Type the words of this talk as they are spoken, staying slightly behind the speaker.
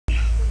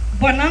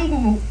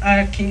Bwanangu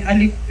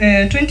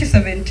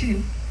 2017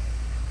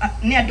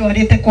 ni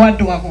adwarite kwa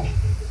dwago.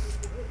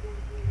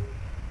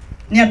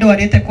 Ni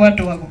adwarite kwa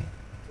dwago.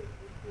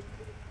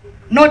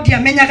 No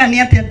diamenyaga ni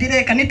ati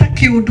adire Kanitha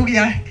kiundu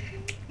ya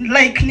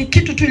like ni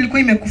kitu tu ilikuwa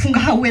imekufunga,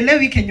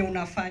 hauelewi kenye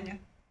unafanya.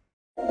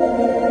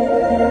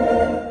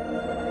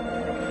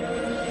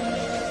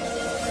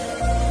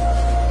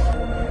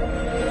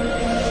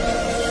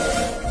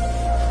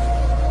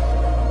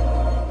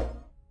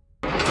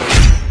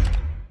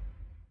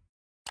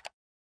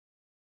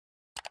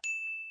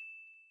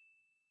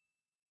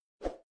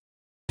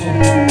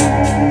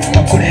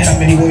 Takurehera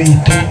mirigo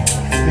itu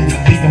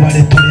thini wa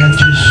rĩtwa rĩa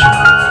Jesu.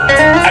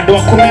 Andũ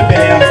akũme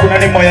mbere yaku na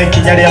nĩ moya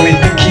ikinya rĩa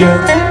wĩtĩkio,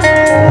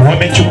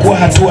 wamechukua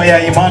hatua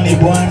ya imani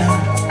Bwana,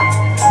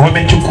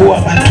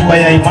 wamechukua hatua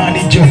ya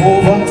imani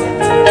Jehova,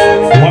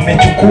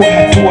 wamechukua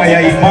hatua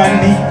ya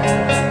imani,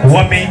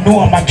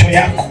 wameinua macho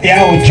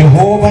yao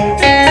Jehova,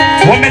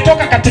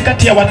 wametoka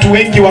katikati ya watu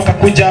wengi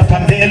wakakuja hapa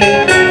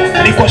mbele,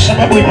 ni kwa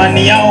sababu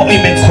imani yao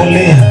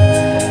imekolea.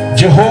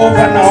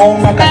 Jehova,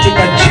 naomba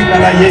katika jina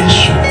la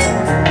Yesu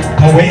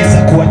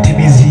kaweza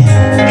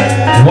kuwatimizia.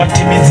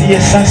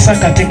 Watimizie sasa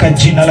katika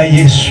jina la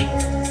Yesu.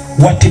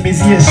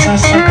 Watimizie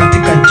sasa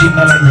katika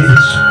jina la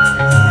Yesu.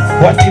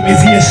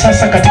 Watimizie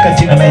sasa katika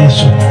jina la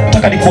Yesu.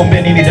 Nataka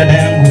nikuombee nini dada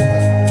yangu?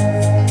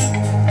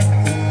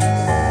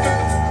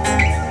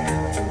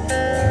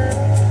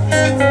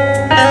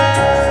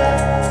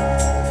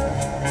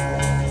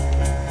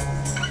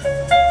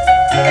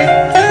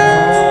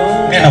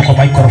 Nena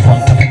kwa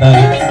microphone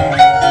tafadhali.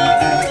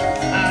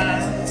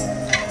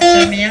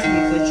 Sammy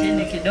niko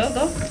chini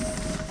kidogo.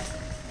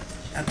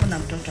 Hakuna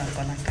mtoto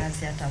ako na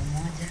kazi hata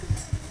mmoja.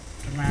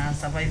 Tuna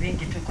surviving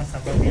tu kwa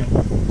sababu ya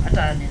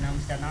hata nina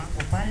msichana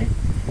wangu pale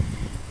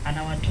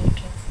ana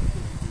watoto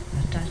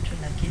 3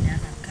 lakini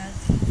hana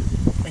kazi.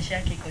 Maisha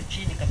yake iko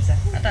chini kabisa.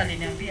 Hata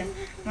aliniambia,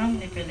 "Mama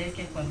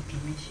nipeleke kwa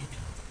mtumishi tu."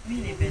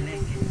 Mimi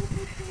nipeleke.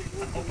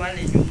 Ako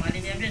pale nyuma.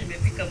 Aliniambia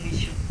nimefika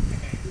mwisho.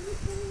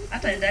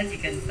 Hata ndani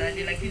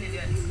kanisani lakini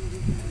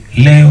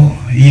leo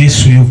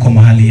Yesu yuko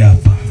mahali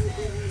hapa.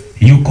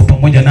 Yuko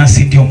pamoja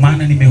nasi, ndio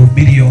maana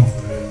nimehubiri hiyo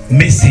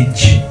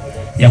message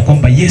ya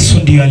kwamba Yesu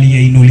ndiye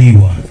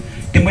aliyeinuliwa.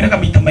 Ndimwiraga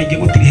maita maingi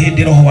gutiri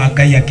hindi roho wa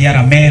Ngai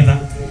angiara metha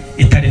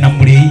itari na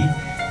murei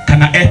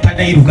kana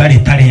etane iruga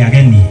ritari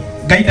ageni.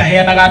 Ngai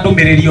ndaheanaga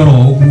ndumiriri oro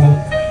uguo.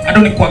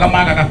 Andu ni kwaga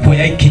magaga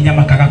kuoya ikinya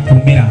makaga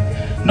kumira.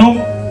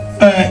 No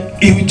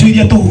ihunjio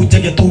iria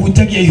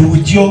tuhunjagia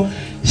ihunjio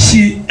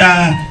si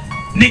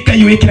Nika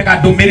yuwekiraga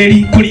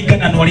ndumiriri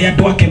kuringana na uria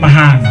andu ake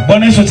mahana.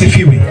 Bwana Yesu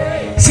asifiwe.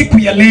 Siku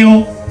ya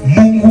leo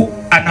Mungu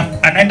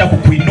anaenda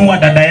kukuinua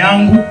dada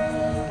yangu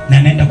na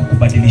anaenda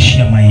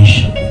kukubadilishia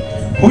maisha.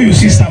 Huyu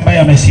sister ambaye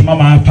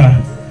amesimama hapa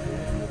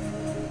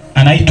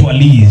anaitwa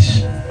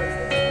Liz.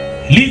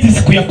 Liz,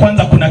 siku ya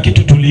kwanza kuna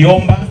kitu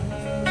tuliomba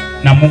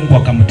na Mungu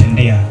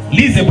akamtendea.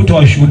 Liz, hebu toa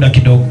ushuhuda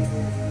kidogo.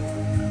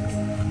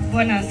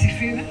 Bwana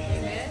asifiwe.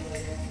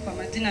 Kwa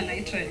majina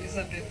naitwa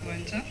Elizabeth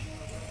Wanja.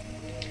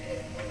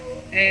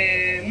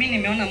 Mimi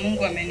nimeona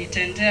Mungu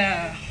amenitendea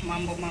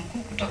mambo makuu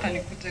kutoka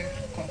nikuje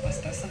kwa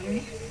Pastor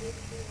Sammy.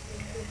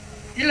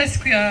 Ile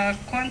siku ya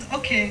kwanza,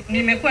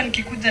 nimekuwa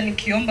nikikuja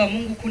nikiomba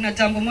Mungu. Kuna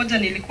jambo moja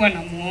nilikuwa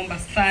namuomba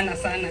sana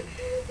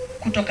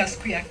kutoka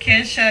siku ya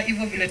kesha,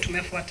 hivyo vile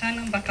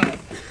tumefuatana mpaka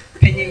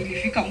penye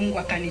ilifika Mungu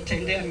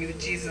akanitendea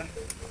miujiza.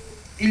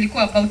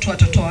 Ilikuwa about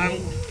watoto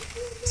wangu.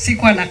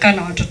 Sikuwa nakaa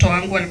na watoto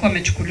wangu, walikuwa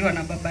wamechukuliwa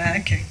na baba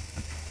yake.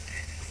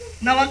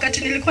 Na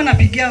wakati nilikuwa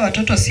napigia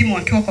watoto simu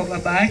wakiwa kwa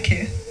baba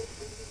yake,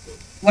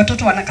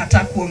 watoto wanakataa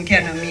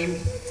kuongea na mimi.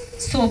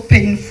 So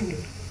painful.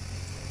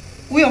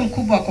 Huyo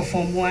mkubwa ako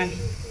form 1.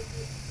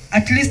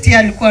 At least yeye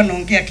alikuwa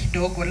anaongea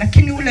kidogo,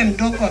 lakini ule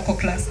mdogo ako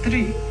class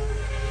 3,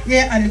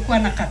 yeye alikuwa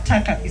anakataa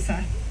kabisa.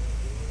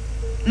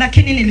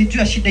 Lakini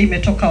nilijua shida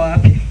imetoka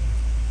wapi.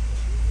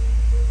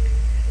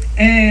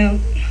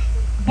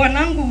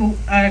 Bwanangu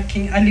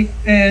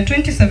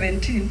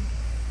 2017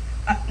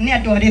 ni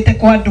adwarite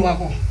kwa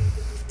dwago.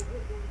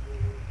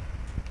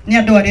 Ni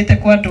adwarite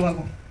kwa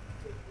dwago.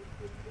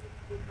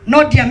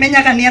 No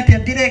diamenyaga ni ati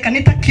adire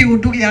Kanitha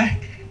kiundu ya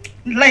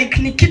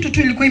like ni kitu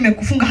tu ilikuwa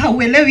imekufunga,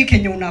 hauelewi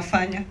kenye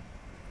unafanya.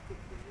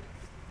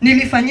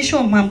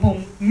 Nilifanyishwa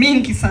mambo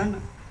mingi sana.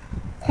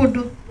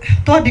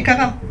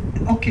 Twadikaga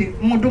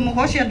mundu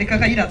mugoci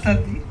andikaga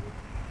iratathi.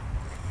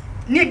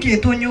 Ni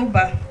ngitwo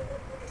nyumba.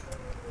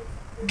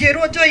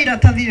 Ngirwo njo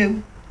iratathi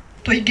riu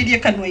tuingirie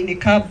kanwa-ini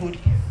ka mburi.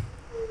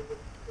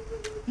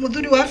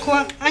 Muthuri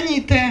wakwa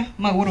anyite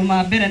maguru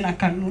ma mbere na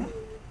kanua.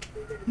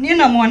 Niĩ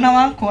na mwana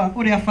wakwa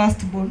uria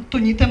first born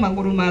tunyite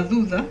maguru ma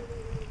thutha.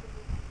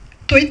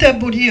 Tuite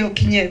mburi iyo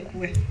kinye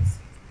kue.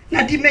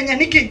 Na ndimenya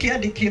niki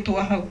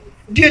kiandikitwo hau.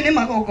 Ndiyo ni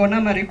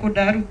magongona mariku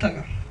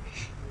ndarutaga.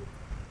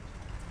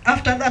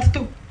 After that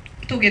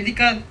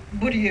tugithika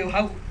mburi iyo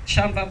hau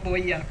shamba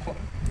boy yakwa.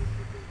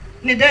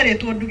 Ni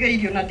nderetwo nduge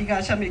irio na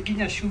ndigacame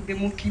nginya cumbi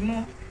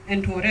mukimo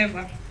and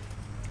whatever.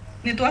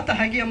 Ni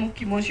twatahagia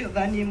mukimo ucio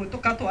thani imwe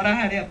tukatwara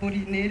haria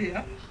mburi-ini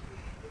iria.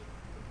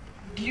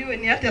 ndiwe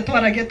ni atia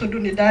twaragia tondu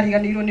ni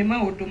ndariganirwo ni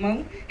maundu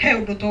mau he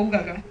undu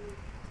twaugaga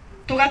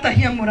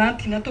tugatahia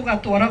murati na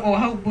tugatwara o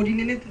hau mburi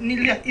ni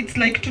it's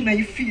like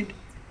tunaifeed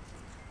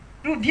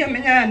riu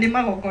ndiamenya ni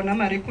magongona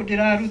mariku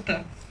ndiraruta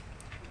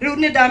riu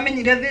ni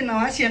ndamenyire thina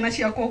wa ciana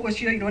ciakwa uguo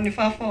cioirwo ni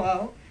baba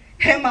wao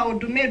he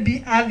maundu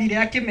maybe athire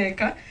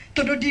akimeka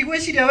tondu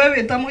ndigwiciria we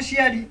wita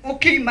muciari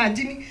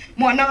ukimagine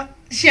mwana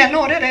ciana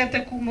urerete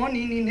kuma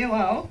nini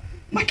wao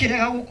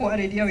makirega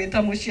gukwariria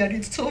wita muciari.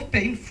 It's so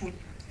painful.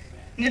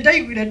 Ni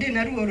ndaiguire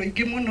ndina ruo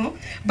ruingi muno,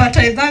 but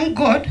I thank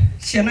God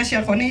ciana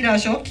ciakwa ni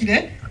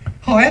iracokire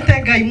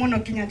hoete Ngai muno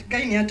kinya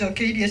Ngai ni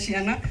anjokeirie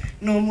ciana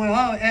no mwe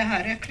wao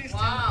haria Kristo.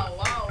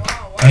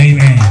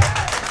 Amen.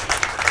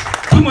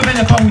 Kwa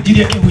muthenya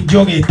twahunjirie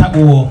kihunjio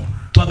gitagwo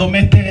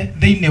twathomete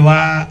thiini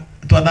wa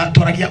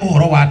twaragia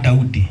uhoro wa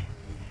Daudi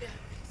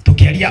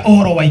tukiaria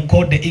uhoro wa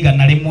ikonde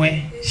 100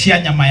 cia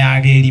nyama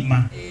ya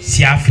gerima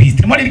cia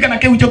Filisti. Mwaririkana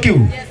kihunjio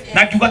kiu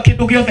na kiuga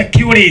kindu giothe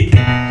kiurite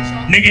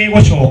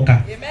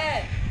nigigucoka.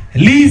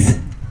 Liz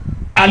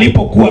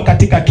alipokuwa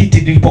katika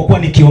kiti nilipokuwa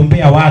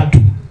nikiombea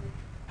watu,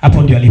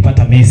 hapo ndio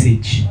alipata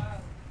message.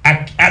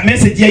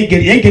 Message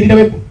yaingerire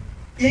wewe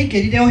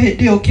yaingerire o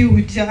hindi o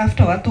kiuja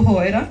after watu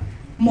hoera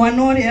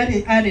mwana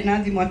ore ari na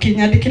thimu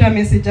akinyandikira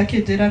message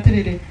akinjira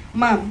atiriri,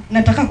 mam,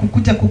 nataka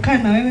kukuja kukaa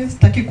na wewe,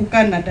 sitaki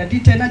kukaa na dadi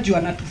tena juu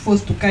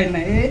anatuforce tukae na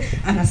yeye,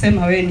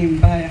 anasema wewe ni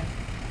mbaya.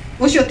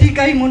 Ucio ti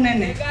Ngai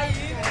munene.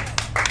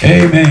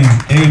 Amen.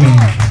 Amen.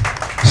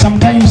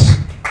 Sometimes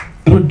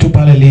road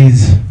to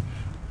Liz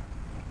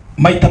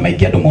maita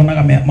maingi andu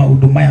monaga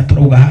maundu maya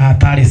turauga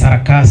hatari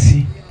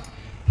sarakasi,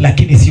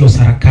 lakini sio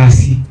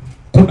sarakasi.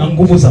 Kuna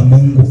nguvu za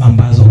Mungu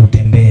ambazo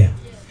hutembea.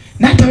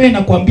 Na hata wewe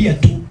nakwambia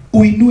tu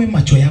uinue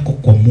macho yako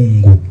kwa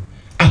Mungu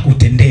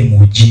akutendee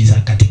muujiza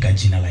katika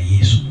jina la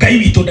Yesu. Ngai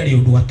witũ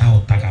ndarĩ ũndũ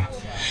atahotaga.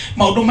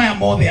 Maundu maya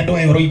mothe andu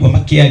aya ũroigua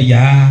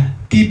makiaria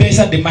ti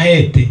mbeca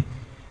ndĩmahete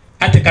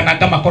ate kana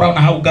ngamakora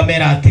na hau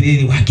ngamera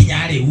atiriri wakinya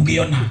harĩ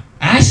ugiona.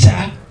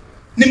 Aca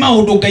ni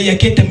maundu Ngai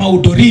akĩte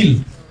maundu real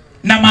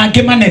na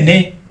mangĩ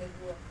manene.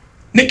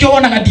 Nikio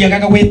wonaga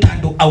ndiagaga gwĩta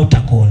andu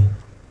outer call.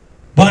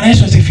 Bwana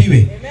Yesu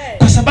asifiwe.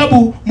 Kwa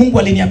sababu Mungu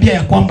aliniambia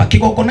ya kwamba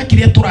kigongona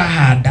kiria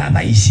turahanda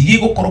tha ici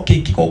gigukorwo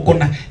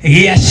kigongona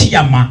gĩa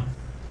ciama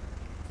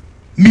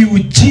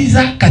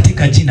miujiza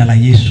katika jina la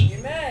Yesu.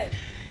 Amen.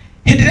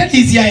 Hindira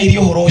hizi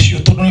airio horo ucio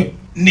tondu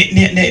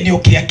ni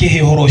ukiria kihe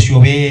horo ucio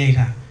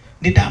wega.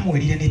 Ni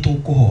ndamwirire ni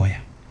tukuhoya.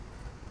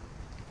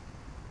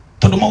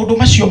 Tondu maundu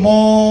macio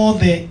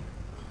mothe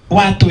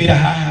watwira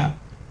haha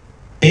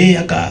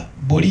aka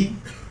mburi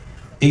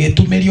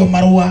igitumirio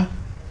marua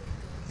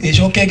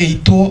icoke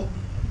giitwo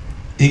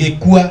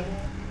igikua,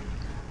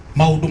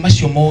 maundu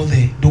macio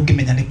mothe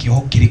ndungimenya ni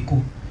kioho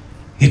kiriku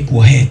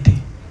gikuohete.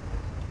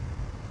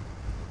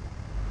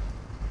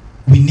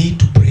 We need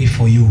to pray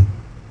for you.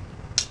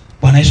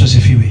 Bwana Yesu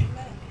asifiwe.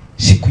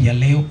 Siku ya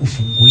leo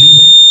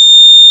ufunguliwe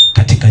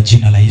katika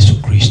jina la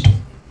Yesu Kristo.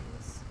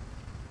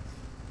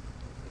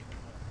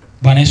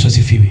 Bwana Yesu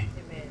asifiwe.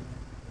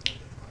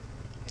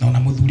 Na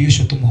muthuri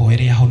ucio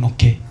tumuhoere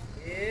ahonoke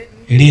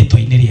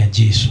ritwa-ini ria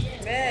Jesu.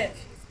 Amen.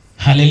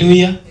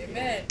 Hallelujah.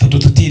 Amen. Tondu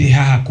tutiri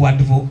haha kwa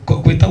ndivyo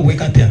kwita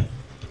gwekatia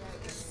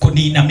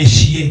kunina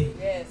micii. Yes.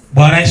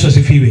 Bwana Yesu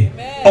asifiwe.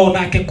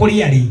 Onake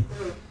kuri ari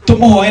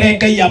tumuhoere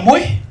Ngai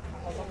amwe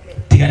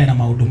tigane na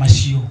maundu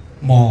macio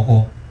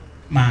mogo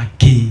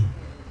maki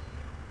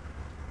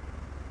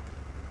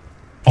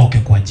oke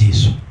kwa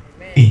Jesu.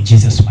 Amen. In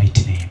Jesus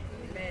mighty name.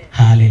 Amen.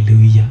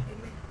 Hallelujah.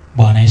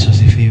 Bwana Yesu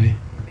asifiwe.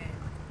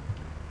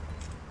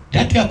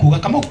 Dati ya kuga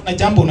kama kuna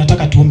jambo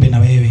unataka tuombe na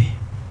wewe,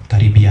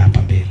 karibia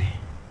hapa mbele.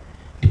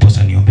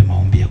 Niposa niombe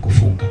maombi ya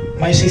kufunga.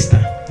 My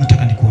sister,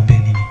 nataka nikuombe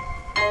nini?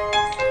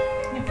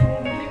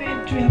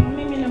 Nifunguliwe juu ya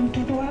mimi na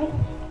mtoto wangu.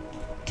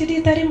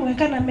 Tiditari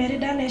mweka na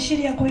merida na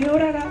shiria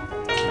kuyuraga.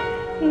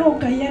 No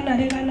Ngai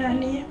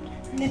anaregananie.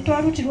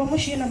 Nitwarutirwo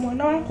muciĩ na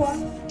mwana wakwa.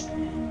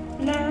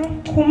 Na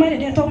kuma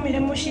rĩrĩa twaumire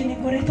muciĩ nĩ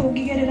ngoretwo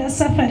ngĩgerera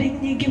safari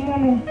nyingĩ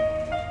mũno.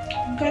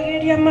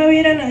 Ngageria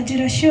mawĩra na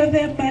njĩra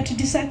ciothe but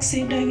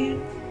ndisucceedagio.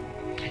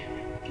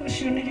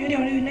 Ucio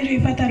nĩrĩo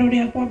ibataro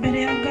rĩakwa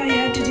mbere ya Ngai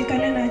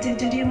andirikane na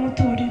njenjerie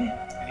mũtũrĩre.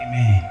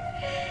 Amen.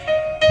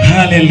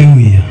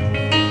 Hallelujah.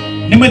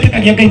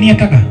 Nimwetĩkagia Ngai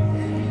nĩekaga.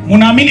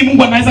 Munaamini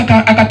Mungu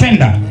anaweza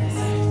akatenda?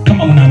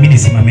 Kama munaamini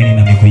simameni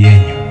na miguu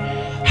yenu.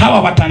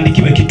 Hawa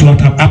watandikiwe kitu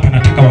hapa,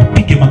 nataka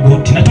wapige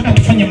magoti. Nataka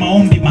tufanye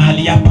maombi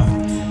mahali hapa.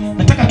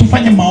 Nataka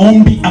tufanye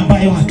maombi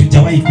ambayo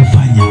hatujawahi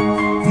kufanya.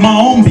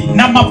 Maombi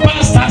na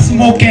mapastors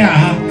moke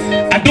haha.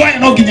 Andũ aya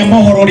no nginya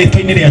mohoro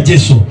ritwa-ini ria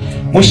Jesu.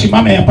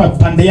 Musimame hapa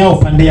pande yao,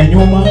 pande ya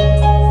nyuma.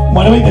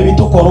 Mwana wewe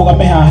witu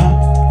korogame haha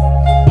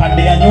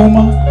pande ya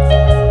nyuma.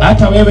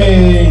 Hata wewe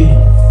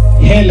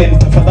Helen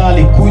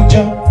tafadhali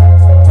kuja.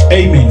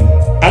 Amen.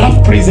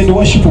 Alafu praise and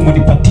worship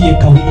mnipatie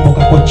kawimbo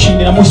kako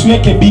chini na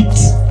msiweke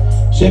beats.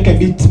 Msiweke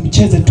beats,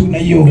 mcheze tu na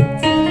hiyo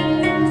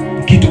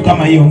kitu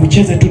kama hiyo,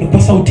 mcheze tu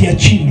kwa sauti ya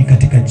chini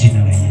katika jina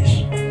la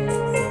Yesu.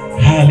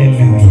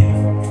 Hallelujah.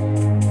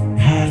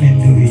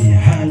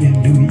 Hallelujah.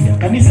 Hallelujah.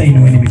 Kanisa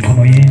inueni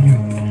mikono yenu.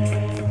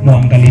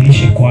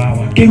 muangalilishe kwa hawa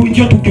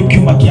kihunjo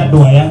tukiuma kia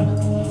ndoya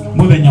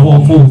muthenya wa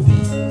umuthi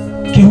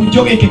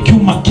kihunjo giki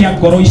kiuma kia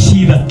ngoro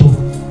ici ithatu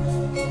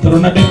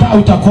torona ndeta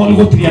utakoli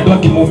gutiri andu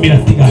angimumira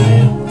tigaya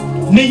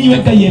ni inywe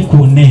Ngai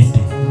ekuonete.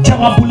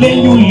 Jawabu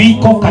lenyu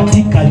liko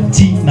katika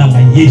jina la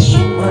Yesu,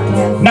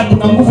 na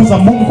kuna nguvu za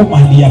Mungu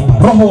mahali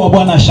hapa. Roho wa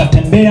Bwana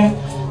ashatembea,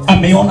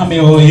 ameona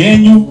mioyo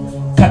yenu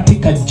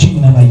katika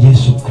jina la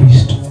Yesu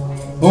Kristo.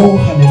 Oh,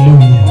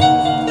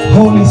 hallelujah.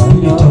 Holy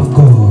Spirit of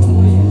God,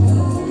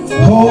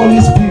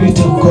 Holy Spirit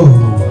of God,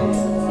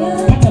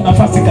 pata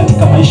nafasi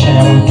katika maisha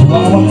ya watu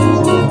hawa,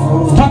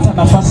 pata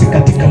nafasi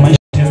katika maisha.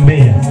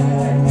 Tembea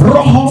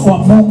Roho wa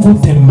Mungu,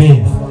 tembea,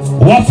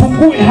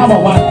 wafungue hawa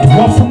watu,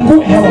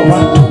 wafungue hawa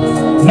watu.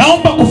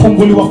 Naomba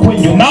kufunguliwa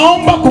kwenyu,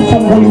 naomba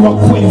kufunguliwa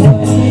kwenyu,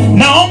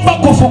 naomba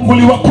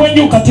kufunguliwa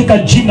kwenyu katika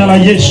jina la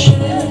Yesu.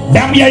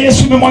 Damu ya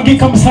Yesu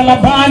imemwagika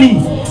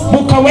msalabani,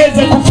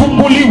 mukaweze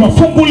kufunguliwa.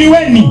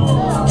 Funguliweni,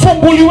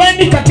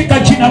 funguliweni katika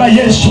jina la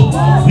Yesu.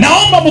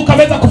 Naomba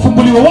mukaweza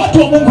kufunguliwa. Watu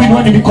wa Mungu,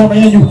 inueni mikono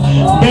yenu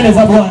mbele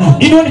za Bwana,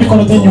 inueni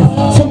mikono yenu,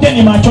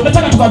 fungeni macho.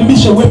 Nataka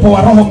tukaribishe uwepo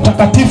wa Roho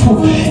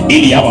Mtakatifu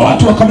ili hawa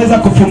watu wakaweza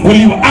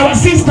kufunguliwa. Our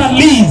sister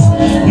Liz,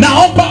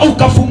 naomba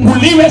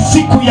ukafunguliwe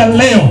siku ya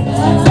leo.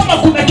 Kama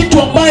kuna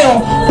kitu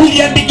ambayo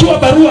uliandikiwa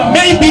barua,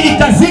 maybe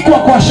ikazikwa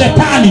kwa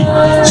shetani,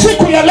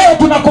 siku ya leo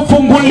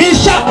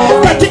tunakufungulisha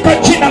katika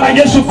jina la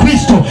Yesu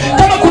Kristo.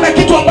 Kama kuna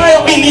kitu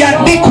ambayo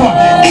iliandikwa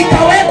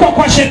ikawekwa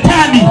kwa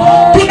shetani,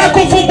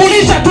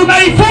 tunakufungulisha,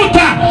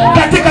 tunaifuta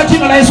katika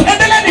jina la Yesu.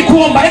 Endeleeni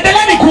kuomba,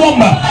 endeleeni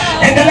kuomba,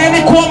 endeleeni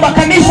kuomba.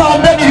 Kanisa,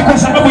 ombeni kwa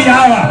sababu ya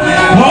hawa.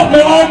 Waombe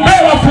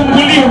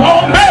wafunguliwe,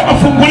 waombe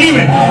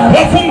wafunguliwe,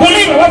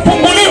 wafunguliwe,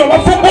 wafunguliwe,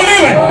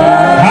 wafunguliwe.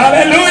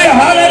 Haleluya,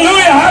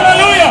 haleluya,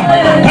 haleluya.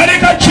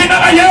 Katika jina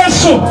la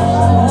Yesu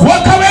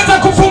wakaweza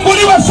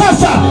kufunguliwa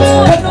sasa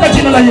katika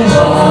jina la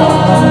Yesu.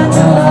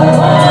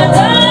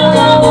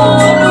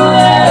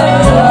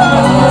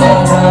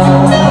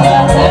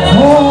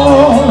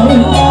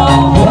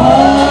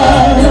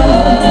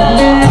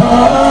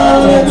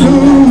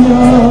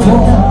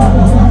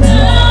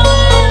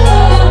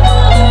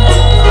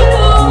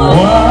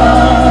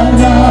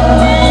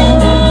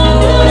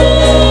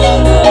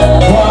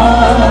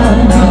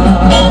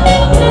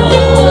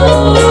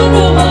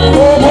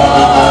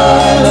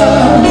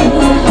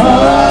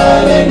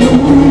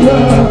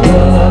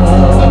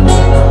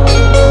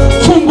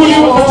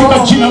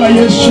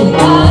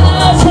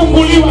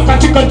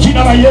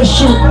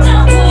 Yesu,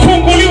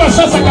 funguliwa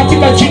sasa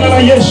katika jina la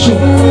Yesu.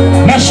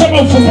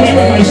 Nasema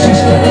ufunguliwe my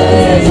sister,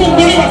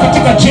 funguliwa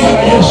katika jina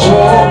la Yesu,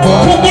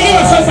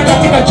 funguliwa sasa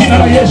katika jina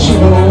la Yesu,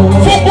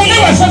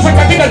 funguliwa sasa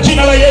katika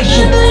jina la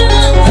Yesu,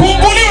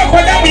 funguliwa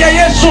kwa damu ya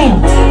Yesu,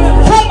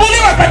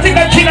 funguliwa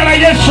katika jina la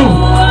Yesu,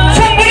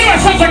 funguliwa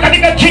sasa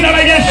katika jina la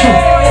Yesu.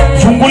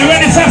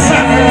 Funguliweni sasa,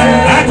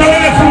 hata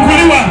wewe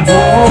funguliwa,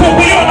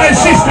 funguliwa my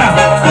sister,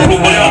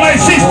 funguliwa my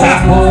sister,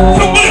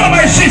 funguliwa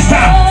my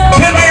sister.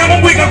 Pema ya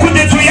Mungu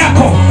ikakunje juu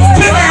yako,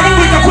 pema ya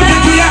Mungu ikakunje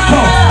juu yako,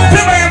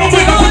 pema ya Mungu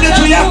ikakunje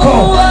juu yako.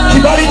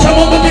 Kibali cha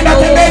Mungu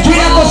kikatembea juu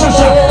yako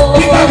sasa,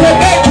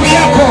 kikatembea juu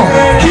yako.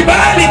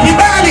 Kibali,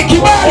 kibali,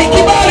 kibali,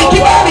 kibali,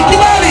 kibali,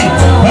 kibali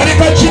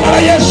katika jina la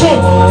Yesu.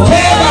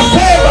 Feva,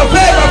 feva,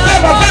 feva,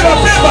 feva, feva,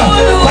 feva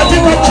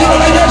katika jina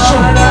la Yesu.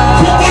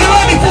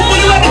 Funguliweni,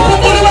 funguliweni,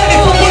 funguliweni,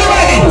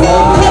 funguliweni.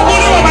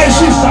 Funguliwa my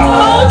sister,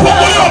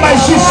 funguliwa my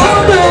sister,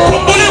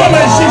 funguliwa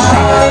my sister,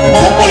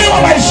 funguliwa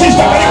my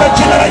sister katika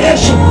jina la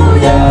Yesu.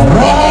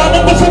 Roho wa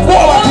Mungu,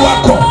 fungua watu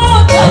wako.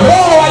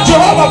 Roho wa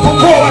Jehova,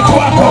 fungua watu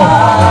wako.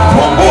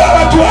 Fungua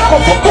watu wako,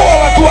 fungua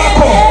watu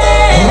wako.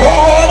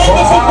 Roho wa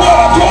Mungu, fungua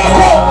watu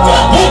wako.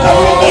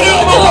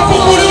 Ukafunguliwe,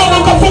 ukafunguliwe,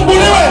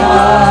 ukafunguliwe,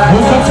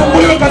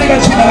 ukafunguliwe katika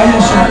jina la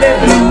Yesu.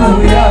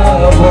 Haleluya.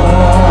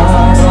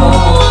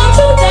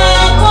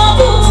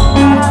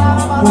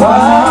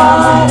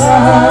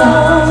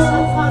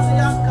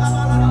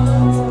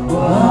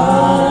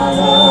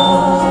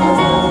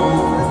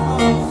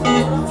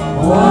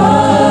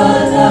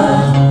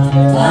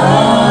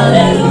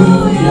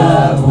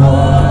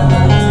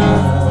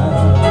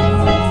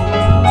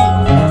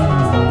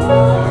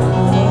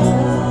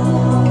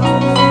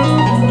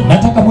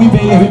 Nataka muimbe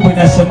ile wimbo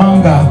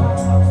inasemanga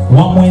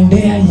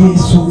wamwendea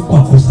Yesu kwa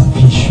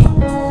kusafishwa.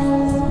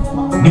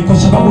 Ni kwa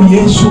sababu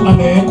Yesu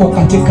amewekwa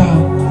katika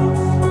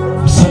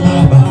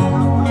msalaba,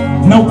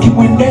 na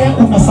ukimwendea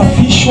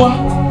unasafishwa,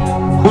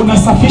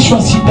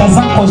 unasafishwa shida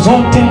zako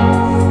zote.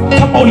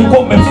 Kama ulikuwa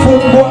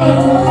umefungwa,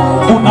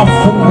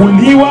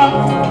 unafunguliwa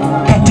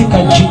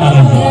katika jina la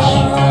Yesu.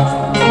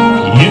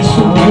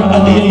 Yesu ndiye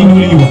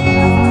aliyeinuliwa.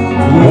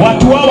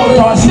 Watu wao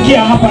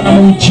utawasikia hapa na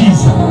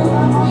muujiza,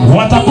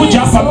 watakuja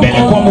hapa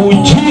mbele kwa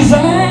muujiza.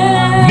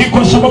 Ni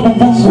kwa sababu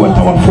Mungu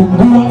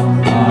atawafungua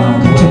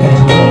katika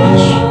jina la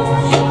Yesu.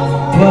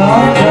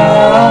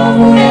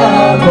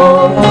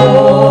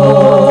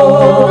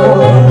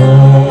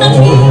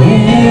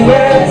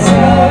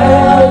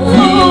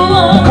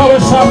 Mkawe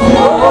safi,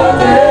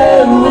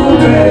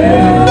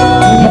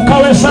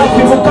 mkawe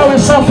safi, mkawe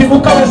safi,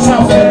 mkawe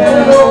safi,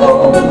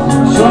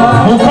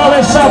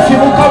 mkawe safi,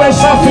 mkawe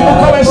safi,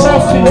 mkawe safi.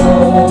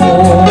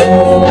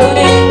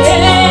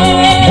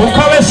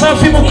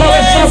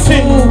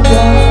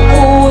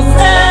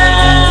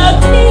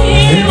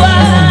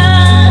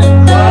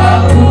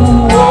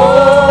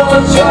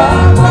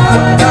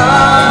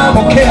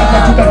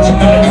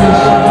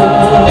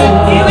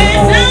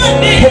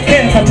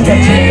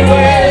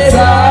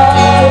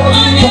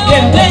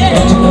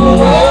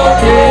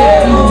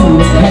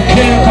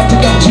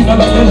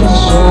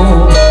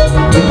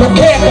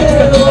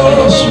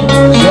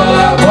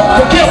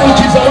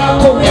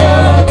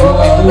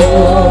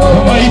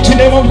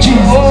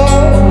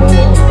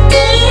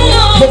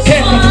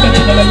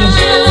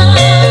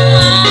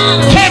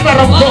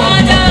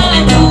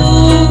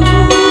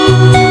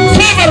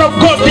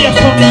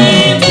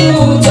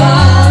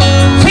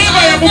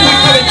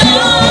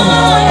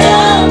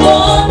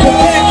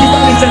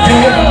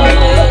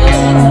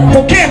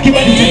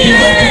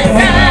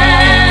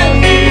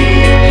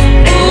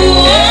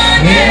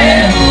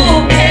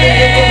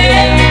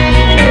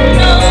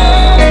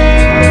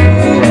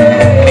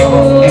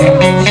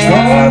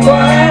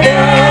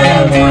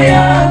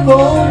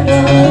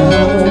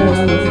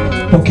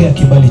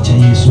 cha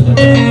Yesu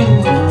dada.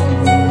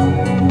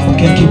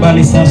 Pokea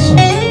kibali sasa.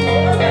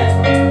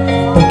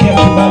 Pokea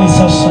kibali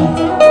sasa.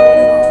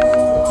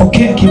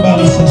 Pokea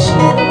kibali sasa.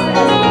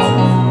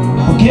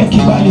 Pokea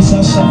kibali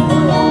sasa.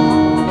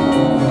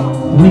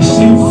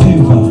 Receive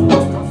favor.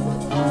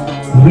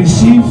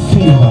 Receive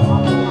favor.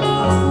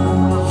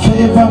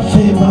 Favor,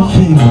 favor,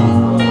 favor.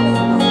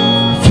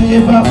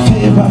 Favor,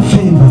 favor,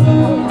 favor.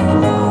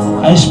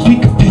 I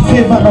speak the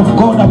favor of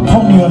God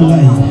upon your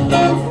life.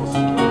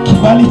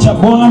 Kibali cha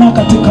Bwana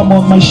katika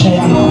maisha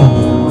yako.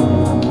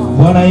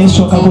 Bwana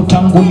Yesu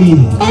akakutangulie.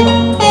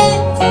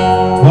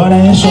 Bwana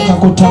Yesu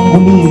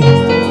akakutangulie.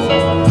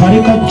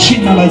 Katika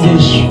jina la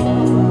Yesu.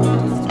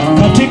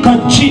 Katika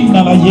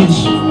jina la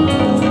Yesu.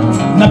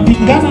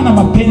 Napingana na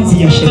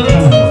mapenzi ya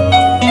shetani.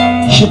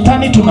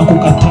 Shetani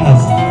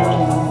tunakukataza.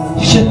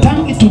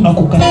 Shetani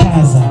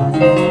tunakukataza.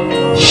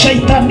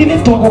 Shetani ile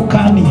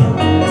twagukania.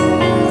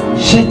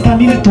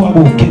 Shetani ile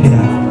twagukerera.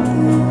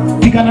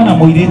 Tigana na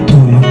muiretu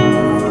uyu.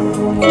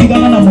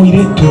 Tigana na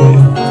muiretu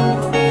uyu.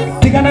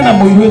 Tigana na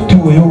muiretu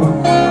uyu.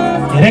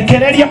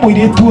 Rekereria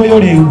muiretu uyu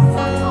riu.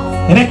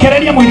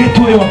 Rekereria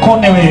muiretu uyu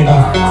akone wega.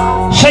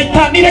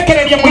 Shetani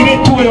rekereria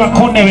muiretu uyu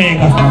akone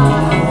wega.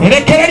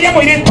 Rekereria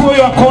muiretu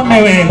uyu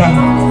akone wega.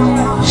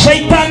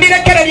 Shetani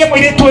rekereria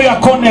muiretu uyu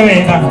akone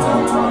wega.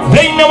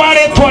 Thĩinĩ wa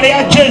rĩĩtwa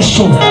rĩa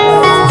Jesũ.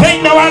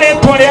 Thĩinĩ wa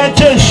rĩĩtwa rĩa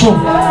Jesũ.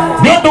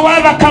 Nĩ ũndũ wa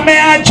thakame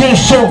ya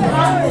Jesũ.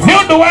 Nĩ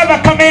ũndũ wa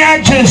thakame ya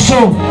Jesũ.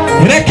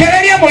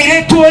 Rekereria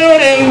mũirĩtu ũyũ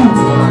rĩu.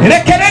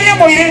 Rekereria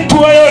mũirĩtu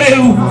ũyũ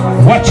rĩu.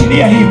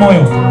 Wachilia hii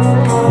moyo.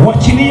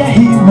 Wachilia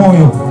hii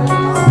moyo.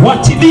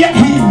 Wachilia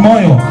hii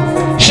moyo.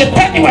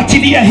 Shetani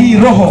wachilia hii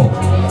roho.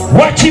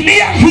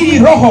 Wachilia hii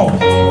roho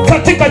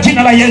katika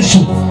jina la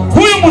Yesu.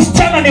 Huyu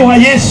msichana ni wa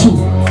Yesu.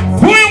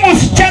 Huyu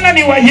msichana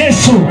ni wa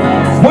Yesu.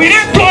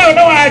 Muiretu uyu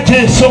ni wa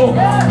Jesu.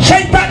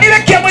 Shetani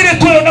rekia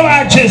muiretu uyu ni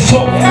wa Jesu.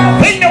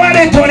 Thĩinĩ wa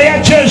rĩĩtwa rĩa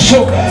Jesu.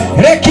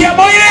 Rekia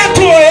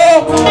muiretu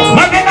uyu.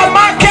 Mathĩna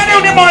make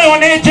rĩu nĩ moyo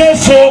nĩ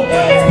Jesu.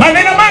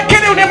 Mathĩna make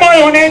rĩu nĩ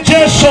moyo nĩ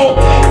Jesu.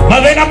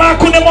 Mathĩna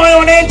maku nĩ moyo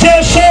nĩ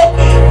Jesu.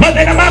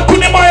 Mathĩna maku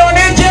nĩ moyo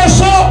nĩ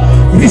Jesu.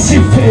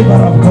 Receive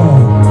favor of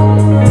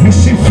God.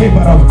 Receive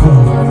favor of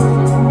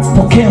God.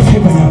 Pokea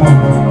favor ya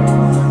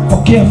Mungu.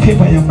 Pokea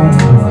favor ya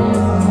Mungu.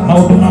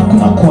 Maundu maku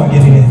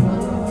makwagirire.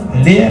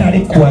 Rĩera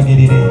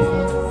rĩkwagirire.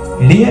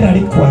 Rĩera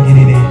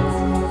rĩkwagirire.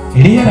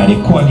 Rĩera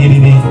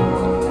rĩkwagirire.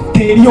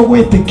 Tĩri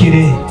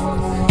ũgwĩtĩkĩre.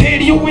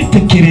 Tĩri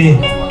ũgwĩtĩkĩre.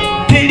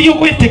 Tĩri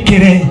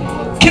ũgwĩtĩkĩre.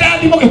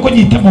 Kĩrathimo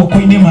gĩkũnyite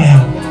moko-inĩ maya.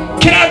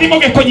 Kĩrathimo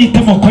gĩkũnyite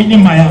moko-inĩ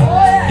maya.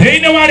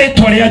 Thĩinĩ wa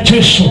rĩĩtwa rĩa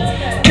Jesũ.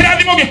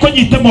 Kĩrathimo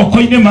gĩkũnyite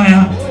moko-inĩ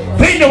maya.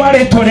 Thĩinĩ wa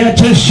rĩĩtwa rĩa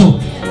Jesũ.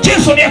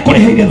 Jesũ nĩ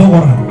akũrĩhĩire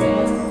thogora.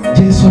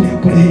 Jesũ nĩ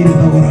akũrĩhĩire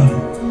thogora.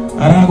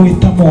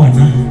 Aragwĩta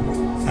mwana.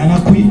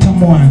 Anakuita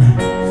mwana.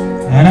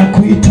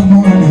 Anakuita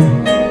mwana.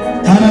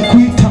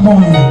 Anakuita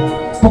mwana.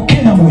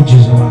 Pokea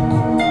muujiza wako.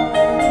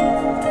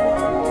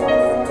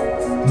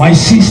 My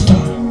sister,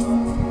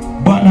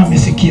 Bwana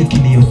amesikia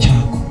kilio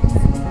chako.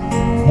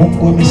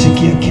 Mungu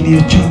amesikia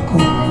kilio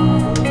chako.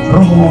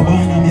 Roho wa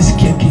Bwana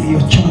amesikia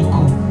kilio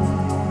chako.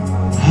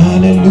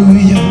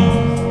 Haleluya.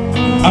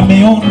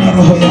 Ameona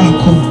roho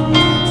yako.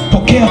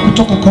 Pokea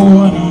kutoka kwa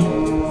Bwana.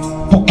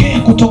 Pokea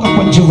kutoka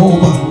kwa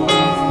Jehova.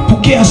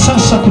 Pokea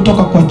sasa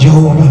kutoka kwa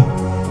Jehova.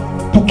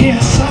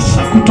 Pokea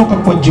sasa kutoka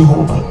kwa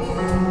Jehova.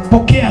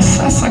 Pokea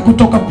sasa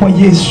kutoka kwa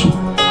Yesu.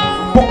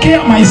 Pokea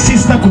my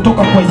sister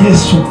kutoka kwa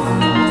Yesu.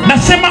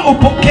 Nasema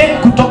upokee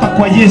kutoka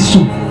kwa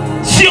Yesu.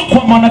 Sio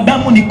kwa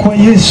mwanadamu, ni kwa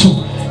Yesu.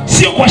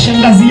 Sio kwa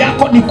shangazi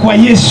yako, ni kwa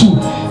Yesu.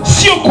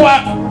 Sio kwa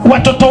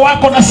watoto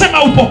wako.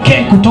 Nasema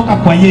upokee kutoka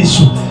kwa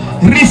Yesu.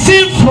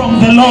 Receive from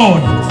the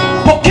Lord.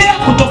 Pokea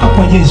kutoka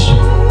kwa Yesu.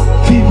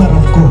 Favor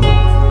of God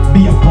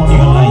be upon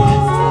your life.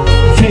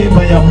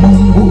 Favor ya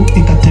Mungu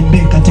ikatembee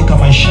katika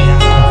maisha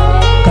yako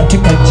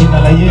katika jina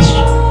la Yesu.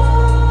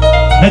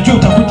 Najua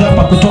utakuja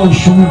hapa kutoa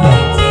ushuhuda.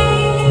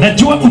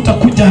 Najua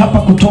utakuja hapa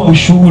kutoa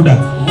ushuhuda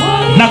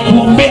na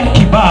kuombea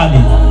kibali.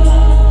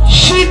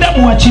 Shida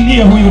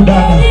muachilie huyu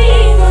dada.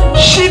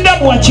 Shida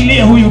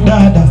muachilie huyu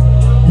dada.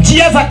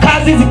 Njia za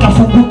kazi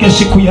zikafunguke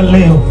siku ya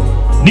leo.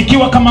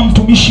 Nikiwa kama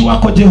mtumishi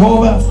wako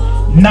Jehova,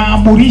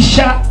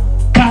 naamurisha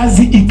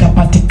kazi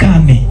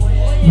ikapatikane.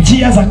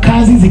 Njia za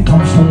kazi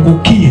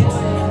zikamfungukie.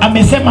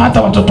 Amesema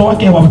hata watoto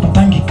wake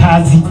hawapatangi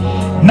kazi.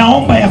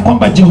 Naomba ya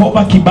kwamba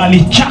Jehova,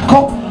 kibali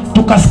chako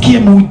tukasikie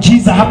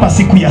muujiza hapa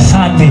siku ya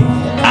Sunday.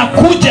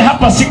 Akuje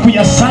hapa siku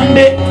ya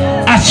Sunday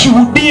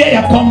ashuhudie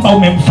ya kwamba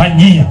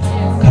umemfanyia.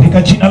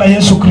 Katika jina la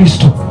Yesu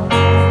Kristo.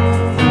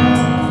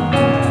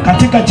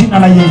 Katika jina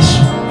la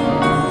Yesu.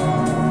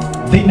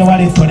 Thĩinĩ wa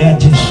rĩĩtwa rĩa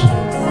Jesu.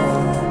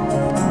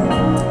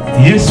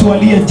 Yesu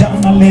aliye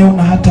jana, leo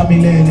na hata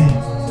milele.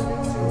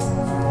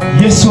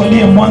 Yesu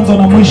aliye mwanzo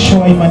na mwisho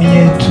wa imani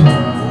yetu.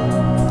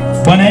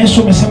 Bwana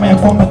Yesu umesema ya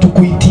kwamba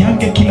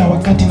tukuitiange kila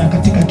wakati na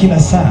katika kila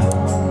saa.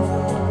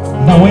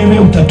 Na wewe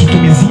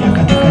utatutumizia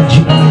katika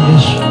jina la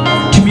Yesu.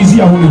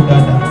 Timizia huyu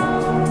dada.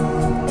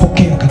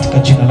 Pokea katika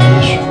jina la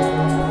Yesu.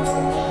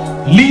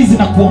 Lizi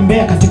na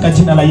kuombea katika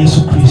jina la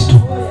Yesu Kristo.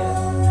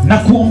 na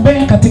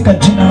kuombea katika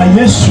jina la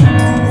Yesu.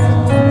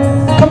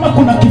 Kama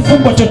kuna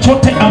kifungo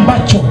chochote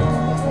ambacho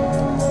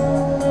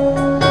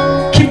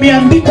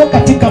kimeandikwa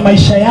katika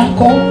maisha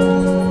yako,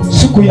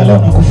 siku ya leo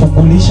na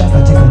kufungulisha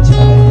katika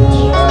jina la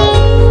Yesu.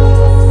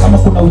 Kama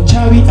kuna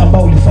uchawi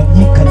ambao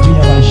ulifanyika juu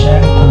ya maisha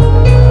yako,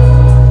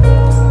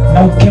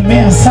 na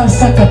ukemea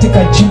sasa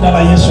katika jina la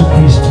Yesu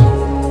Kristo.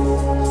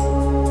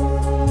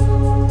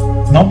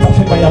 Naomba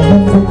favor ya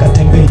Mungu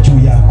ikatembee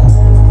juu yako.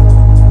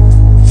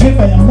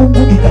 Favor ya Mungu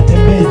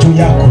ikatembee juu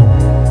yako.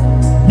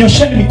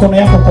 Nyosheni mikono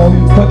yako kwa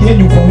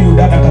huyu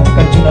dada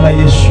katika jina la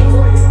Yesu.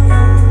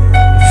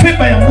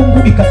 Favor ya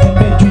Mungu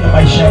ikatembee juu ya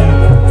maisha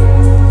yako.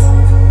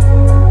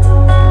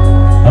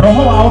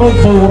 Roho wa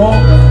orotoro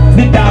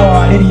ni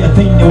dawa aliri ya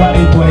thini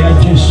waritwa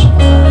ya Yesu.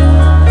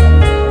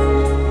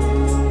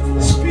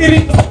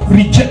 Spirit of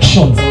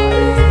rejection.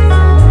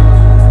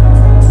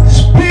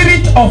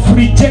 Spirit of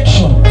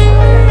rejection.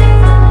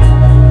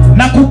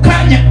 Na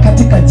kukanya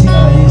katika jina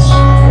la Yesu.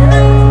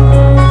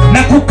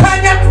 Na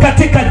kukanya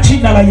katika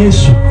jina la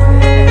Yesu.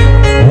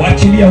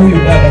 Waachilia huyu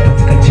dada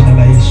katika jina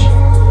la Yesu.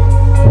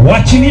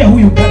 Waachilia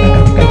huyu dada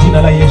katika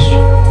jina la Yesu.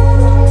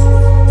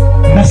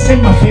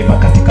 Nasema favor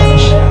katika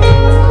maisha yake.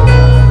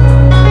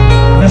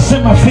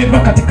 Nasema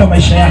favor katika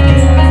maisha yake.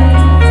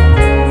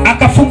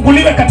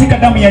 Akafunguliwe katika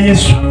damu ya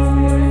Yesu.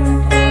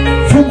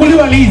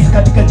 Funguliwa Liz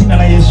katika jina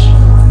la Yesu.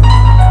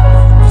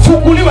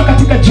 Funguliwa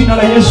katika jina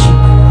la Yesu.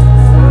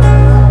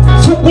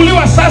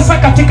 Funguliwa sasa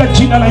katika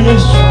jina la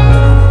Yesu.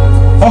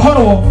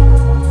 Ohoro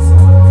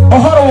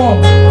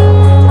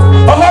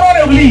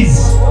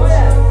Liz,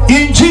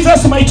 in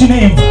Jesus mighty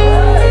name.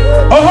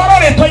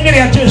 Ohoro twainire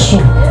ya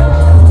Yesu.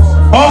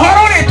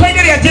 Ohoro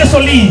twainire ya Yesu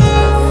Liz,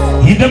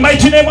 in the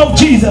mighty name of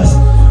Jesus.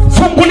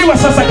 Funguliwa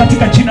sasa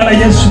katika jina la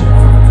Yesu.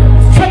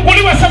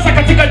 Funguliwa sasa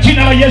katika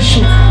jina la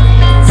Yesu.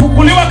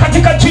 Funguliwa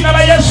katika jina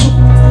la Yesu.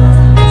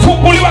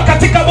 Funguliwa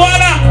katika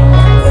Bwana.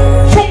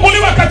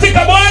 Funguliwa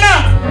katika Bwana.